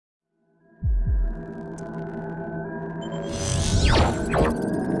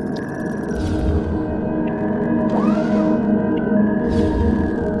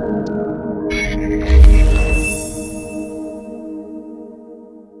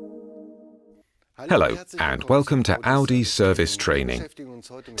Hello and welcome to Audi Service Training.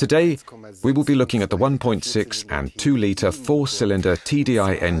 Today we will be looking at the 1.6 and 2-litre 4-cylinder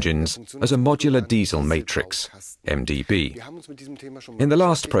TDI engines as a modular diesel matrix, MDB. In the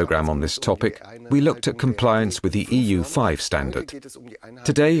last programme on this topic, we looked at compliance with the EU5 standard.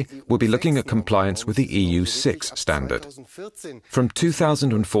 Today we'll be looking at compliance with the EU6 standard. From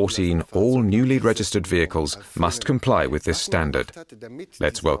 2014, all newly registered vehicles must comply with this standard.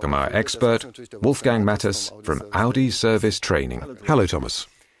 Let's welcome our expert, Wolfgang Mattes from Audi Service Training. Hello, Thomas.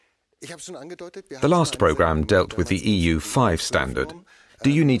 The last programme dealt with the EU5 standard. Do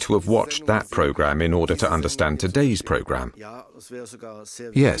you need to have watched that programme in order to understand today's programme?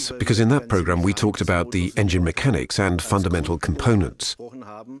 Yes, because in that programme we talked about the engine mechanics and fundamental components.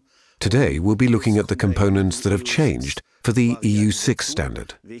 Today we'll be looking at the components that have changed for the EU6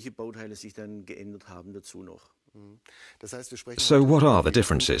 standard. So what are the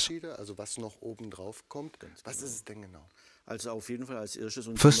differences?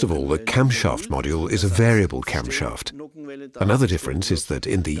 First of all, the camshaft module is a variable camshaft. Another difference is that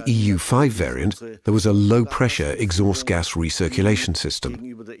in the EU5 variant, there was a low-pressure exhaust gas recirculation system.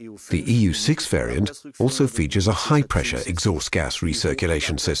 The EU6 variant also features a high-pressure exhaust gas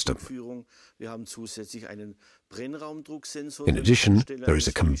recirculation system. In addition, there is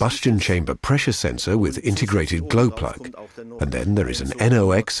a combustion chamber pressure sensor with integrated glow plug, and then there is an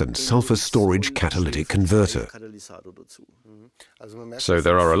NOx and sulfur storage catalytic converter. So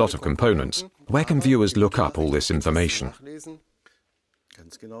there are a lot of components. Where can viewers look up all this information?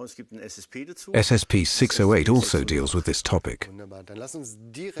 SSP 608 also deals with this topic.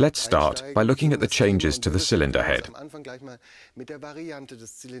 Let's start by looking at the changes to the cylinder head.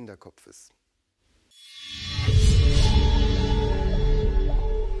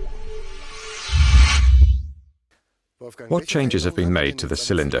 What changes have been made to the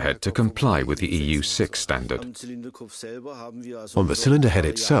cylinder head to comply with the EU6 standard? On the cylinder head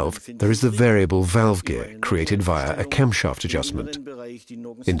itself, there is the variable valve gear created via a camshaft adjustment.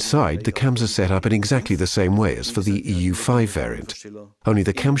 Inside, the cams are set up in exactly the same way as for the EU5 variant, only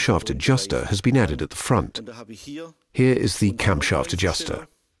the camshaft adjuster has been added at the front. Here is the camshaft adjuster.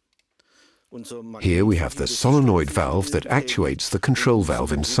 Here we have the solenoid valve that actuates the control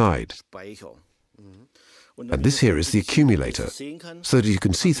valve inside. And this here is the accumulator. So that you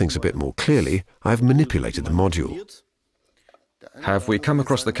can see things a bit more clearly, I've manipulated the module. Have we come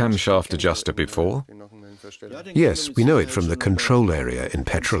across the camshaft adjuster before? Yes, we know it from the control area in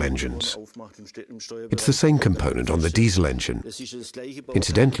petrol engines. It's the same component on the diesel engine.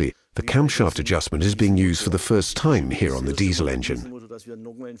 Incidentally, the camshaft adjustment is being used for the first time here on the diesel engine.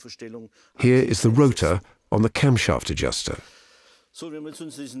 Here is the rotor on the camshaft adjuster.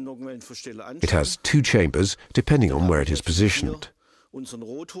 It has two chambers depending on where it is positioned.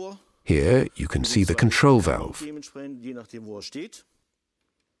 Here you can see the control valve.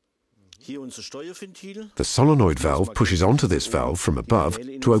 The solenoid valve pushes onto this valve from above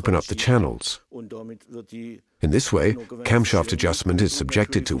to open up the channels. In this way, camshaft adjustment is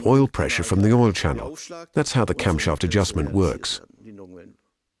subjected to oil pressure from the oil channel. That's how the camshaft adjustment works.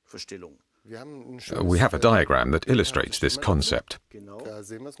 We have a diagram that illustrates this concept. You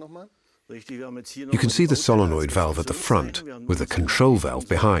can see the solenoid valve at the front, with the control valve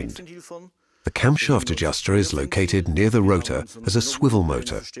behind. The camshaft adjuster is located near the rotor as a swivel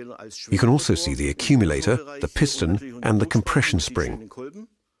motor. You can also see the accumulator, the piston, and the compression spring.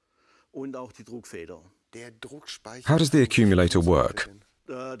 How does the accumulator work?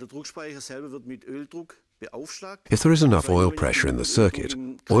 If there is enough oil pressure in the circuit,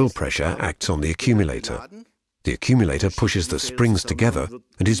 oil pressure acts on the accumulator. The accumulator pushes the springs together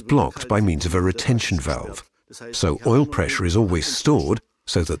and is blocked by means of a retention valve. So oil pressure is always stored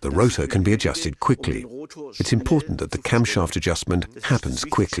so that the rotor can be adjusted quickly. It's important that the camshaft adjustment happens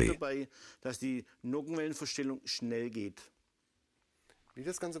quickly.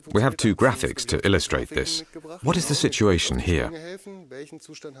 We have two graphics to illustrate this. What is the situation here?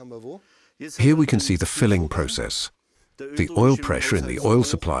 Here we can see the filling process. The oil pressure in the oil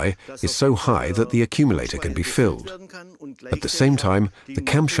supply is so high that the accumulator can be filled. At the same time, the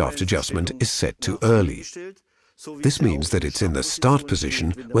camshaft adjustment is set to early. This means that it's in the start position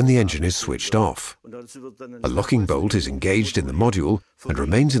when the engine is switched off. A locking bolt is engaged in the module and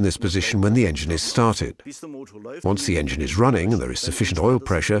remains in this position when the engine is started. Once the engine is running and there is sufficient oil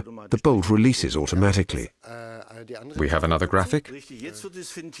pressure, the bolt releases automatically. We have another graphic.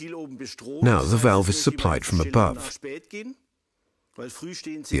 Now the valve is supplied from above.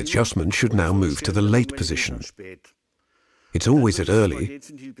 The adjustment should now move to the late position. It's always at early,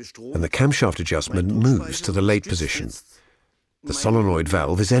 and the camshaft adjustment moves to the late position. The solenoid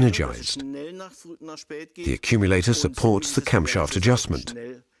valve is energized. The accumulator supports the camshaft adjustment,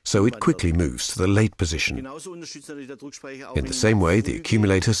 so it quickly moves to the late position. In the same way, the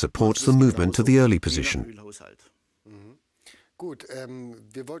accumulator supports the movement to the early position.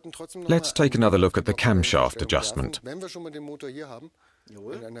 Let's take another look at the camshaft adjustment.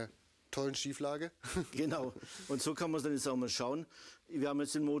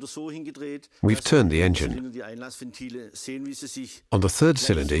 We've turned the engine. On the third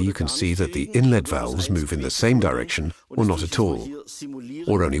cylinder, you can see that the inlet valves move in the same direction or not at all,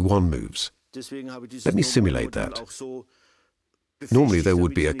 or only one moves. Let me simulate that. Normally there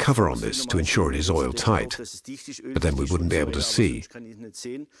would be a cover on this to ensure it is oil tight, but then we wouldn't be able to see.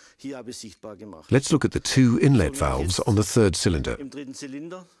 Let's look at the two inlet valves on the third cylinder.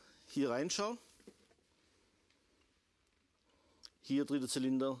 Hier dritter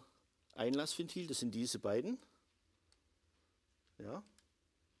Zylinder, Einlassventil, das sind diese beiden. Ja,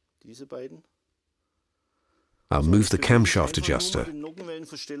 diese beiden. I'll move the camshaft adjuster.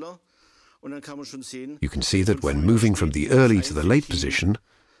 You can see that when moving from the early to the late position,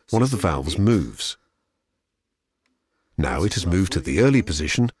 one of the valves moves. Now it has moved to the early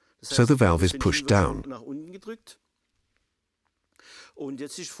position, so the valve is pushed down.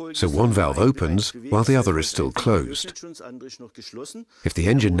 So one valve opens while the other is still closed. If the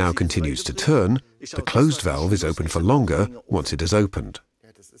engine now continues to turn, the closed valve is open for longer once it has opened.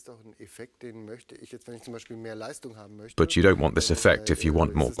 But you don't want this effect if you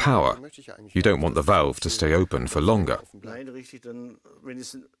want more power. You don't want the valve to stay open for longer.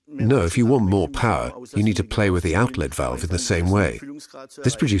 No, if you want more power, you need to play with the outlet valve in the same way.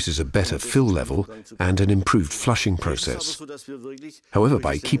 This produces a better fill level and an improved flushing process. However,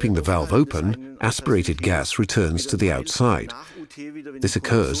 by keeping the valve open, aspirated gas returns to the outside. This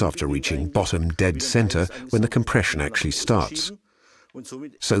occurs after reaching bottom dead center when the compression actually starts.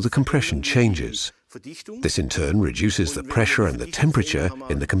 So the compression changes. This in turn reduces the pressure and the temperature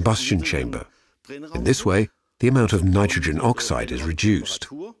in the combustion chamber. In this way, the amount of nitrogen oxide is reduced.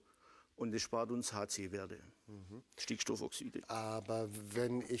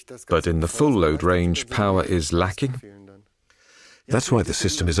 But in the full load range, power is lacking? That's why the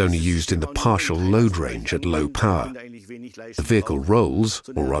system is only used in the partial load range at low power. The vehicle rolls,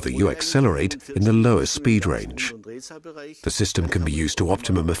 or rather you accelerate, in the lower speed range. The system can be used to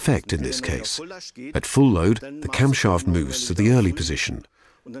optimum effect in this case. At full load, the camshaft moves to the early position.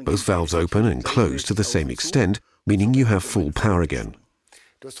 Both valves open and close to the same extent, meaning you have full power again.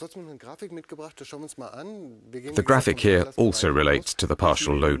 The graphic here also relates to the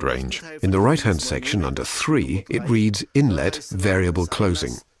partial load range. In the right-hand section under 3, it reads Inlet Variable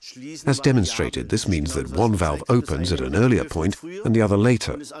Closing. As demonstrated, this means that one valve opens at an earlier point and the other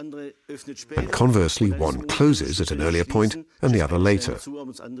later. And conversely, one closes at an earlier point and the other later.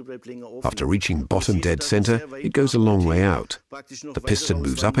 After reaching bottom dead center, it goes a long way out. The piston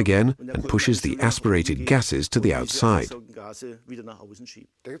moves up again and pushes the aspirated gases to the outside.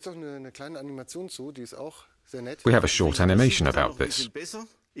 We have a short animation about this.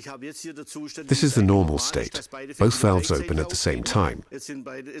 This is the normal state. Both valves open at the same time.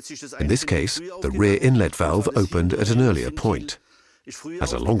 In this case, the rear inlet valve opened at an earlier point.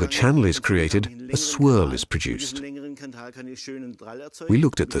 As a longer channel is created, a swirl is produced. We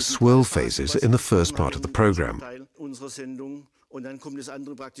looked at the swirl phases in the first part of the program.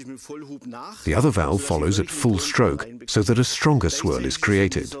 The other valve follows at full stroke so that a stronger swirl is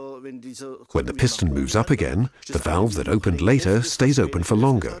created. When the piston moves up again, the valve that opened later stays open for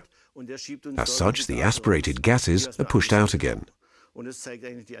longer. As such, the aspirated gases are pushed out again.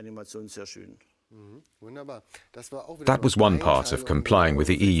 That was one part of complying with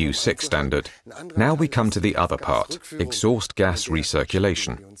the EU 6 standard. Now we come to the other part, exhaust gas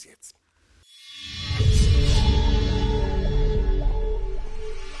recirculation.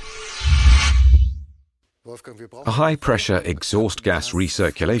 A high-pressure exhaust gas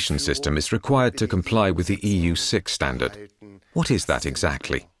recirculation system is required to comply with the EU 6 standard. What is that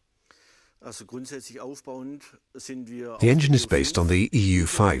exactly? The engine is based on the EU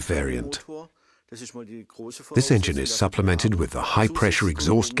 5 variant. This engine is supplemented with the high-pressure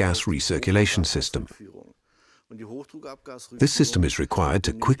exhaust gas recirculation system. This system is required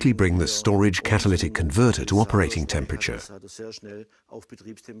to quickly bring the storage catalytic converter to operating temperature.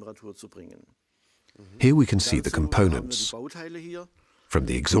 Here we can see the components. From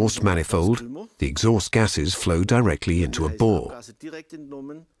the exhaust manifold, the exhaust gases flow directly into a bore.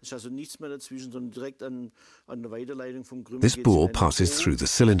 This bore passes through the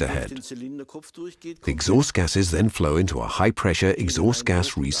cylinder head. The exhaust gases then flow into a high-pressure exhaust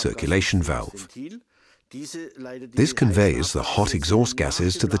gas recirculation valve. This conveys the hot exhaust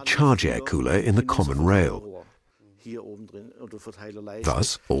gases to the charge air cooler in the common rail.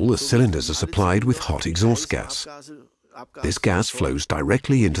 Thus, all the cylinders are supplied with hot exhaust gas. This gas flows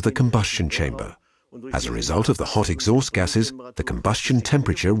directly into the combustion chamber. As a result of the hot exhaust gases, the combustion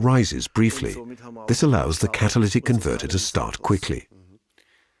temperature rises briefly. This allows the catalytic converter to start quickly.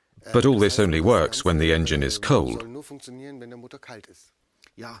 But all this only works when the engine is cold.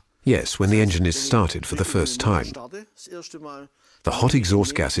 Yes, when the engine is started for the first time. The hot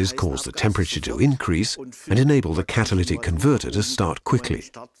exhaust gases cause the temperature to increase and enable the catalytic converter to start quickly.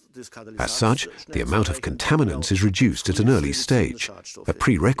 As such, the amount of contaminants is reduced at an early stage, a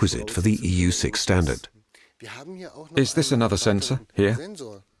prerequisite for the EU6 standard. Is this another sensor here?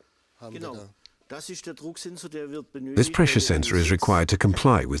 This pressure sensor is required to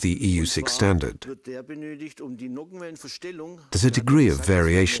comply with the EU6 standard. There's a degree of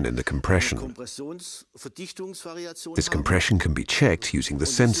variation in the compression. This compression can be checked using the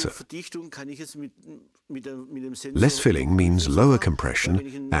sensor. Less filling means lower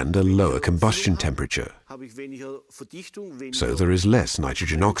compression and a lower combustion temperature. So there is less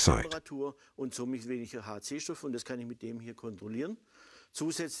nitrogen oxide.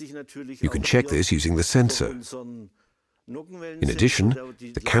 You can check this using the sensor. In addition,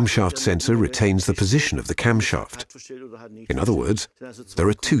 the camshaft sensor retains the position of the camshaft. In other words, there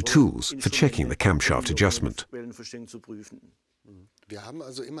are two tools for checking the camshaft adjustment.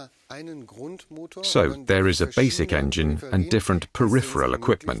 So there is a basic engine and different peripheral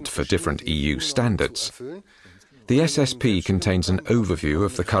equipment for different EU standards. The SSP contains an overview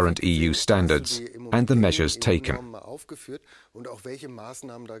of the current EU standards and the measures taken.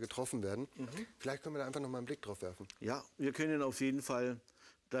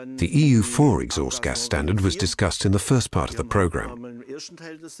 The EU4 exhaust gas standard was discussed in the first part of the program.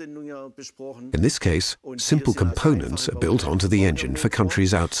 In this case, simple components are built onto the engine for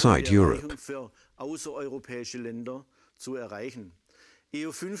countries outside Europe.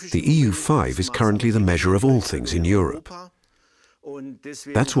 The EU5 is currently the measure of all things in Europe.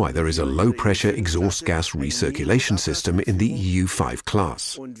 That's why there is a low-pressure exhaust gas recirculation system in the EU5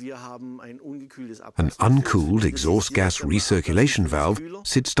 class. An uncooled exhaust gas recirculation valve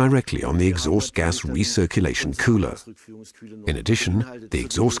sits directly on the exhaust gas recirculation cooler. In addition, the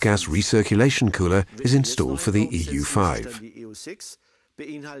exhaust gas recirculation cooler is installed for the EU5.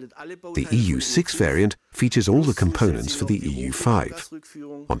 The EU6 variant features all the components for the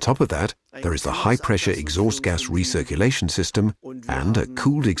EU5. On top of that, there is the high-pressure exhaust gas recirculation system and a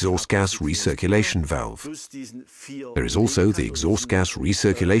cooled exhaust gas recirculation valve. There is also the exhaust gas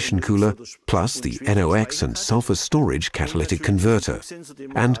recirculation cooler, plus the NOx and sulfur storage catalytic converter,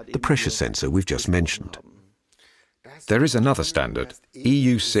 and the pressure sensor we've just mentioned. There is another standard,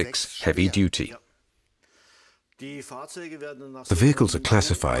 EU6 Heavy Duty. The vehicles are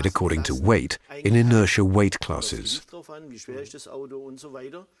classified according to weight in inertia weight classes.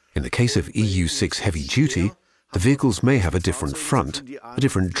 In the case of EU6 Heavy Duty, the vehicles may have a different front, a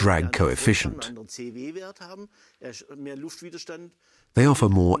different drag coefficient. They offer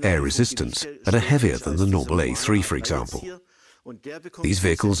more air resistance and are heavier than the normal A3, for example. These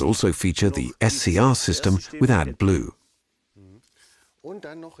vehicles also feature the SCR system with AdBlue.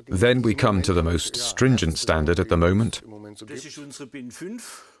 Then we come to the most stringent standard at the moment.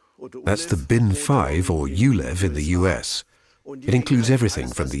 That's the BIN 5 or ULEV in the US. It includes everything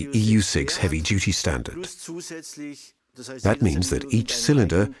from the EU6 heavy-duty standard. That means that each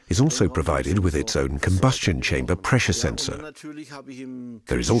cylinder is also provided with its own combustion chamber pressure sensor.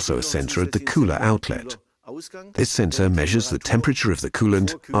 There is also a sensor at the cooler outlet. This sensor measures the temperature of the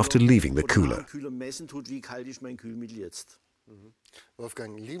coolant after leaving the cooler.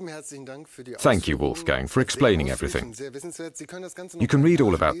 Thank you, Wolfgang, for explaining everything. You can read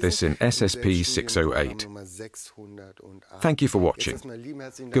all about this in SSP 608. Thank you for watching.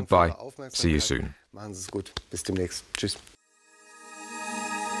 Goodbye. See you soon.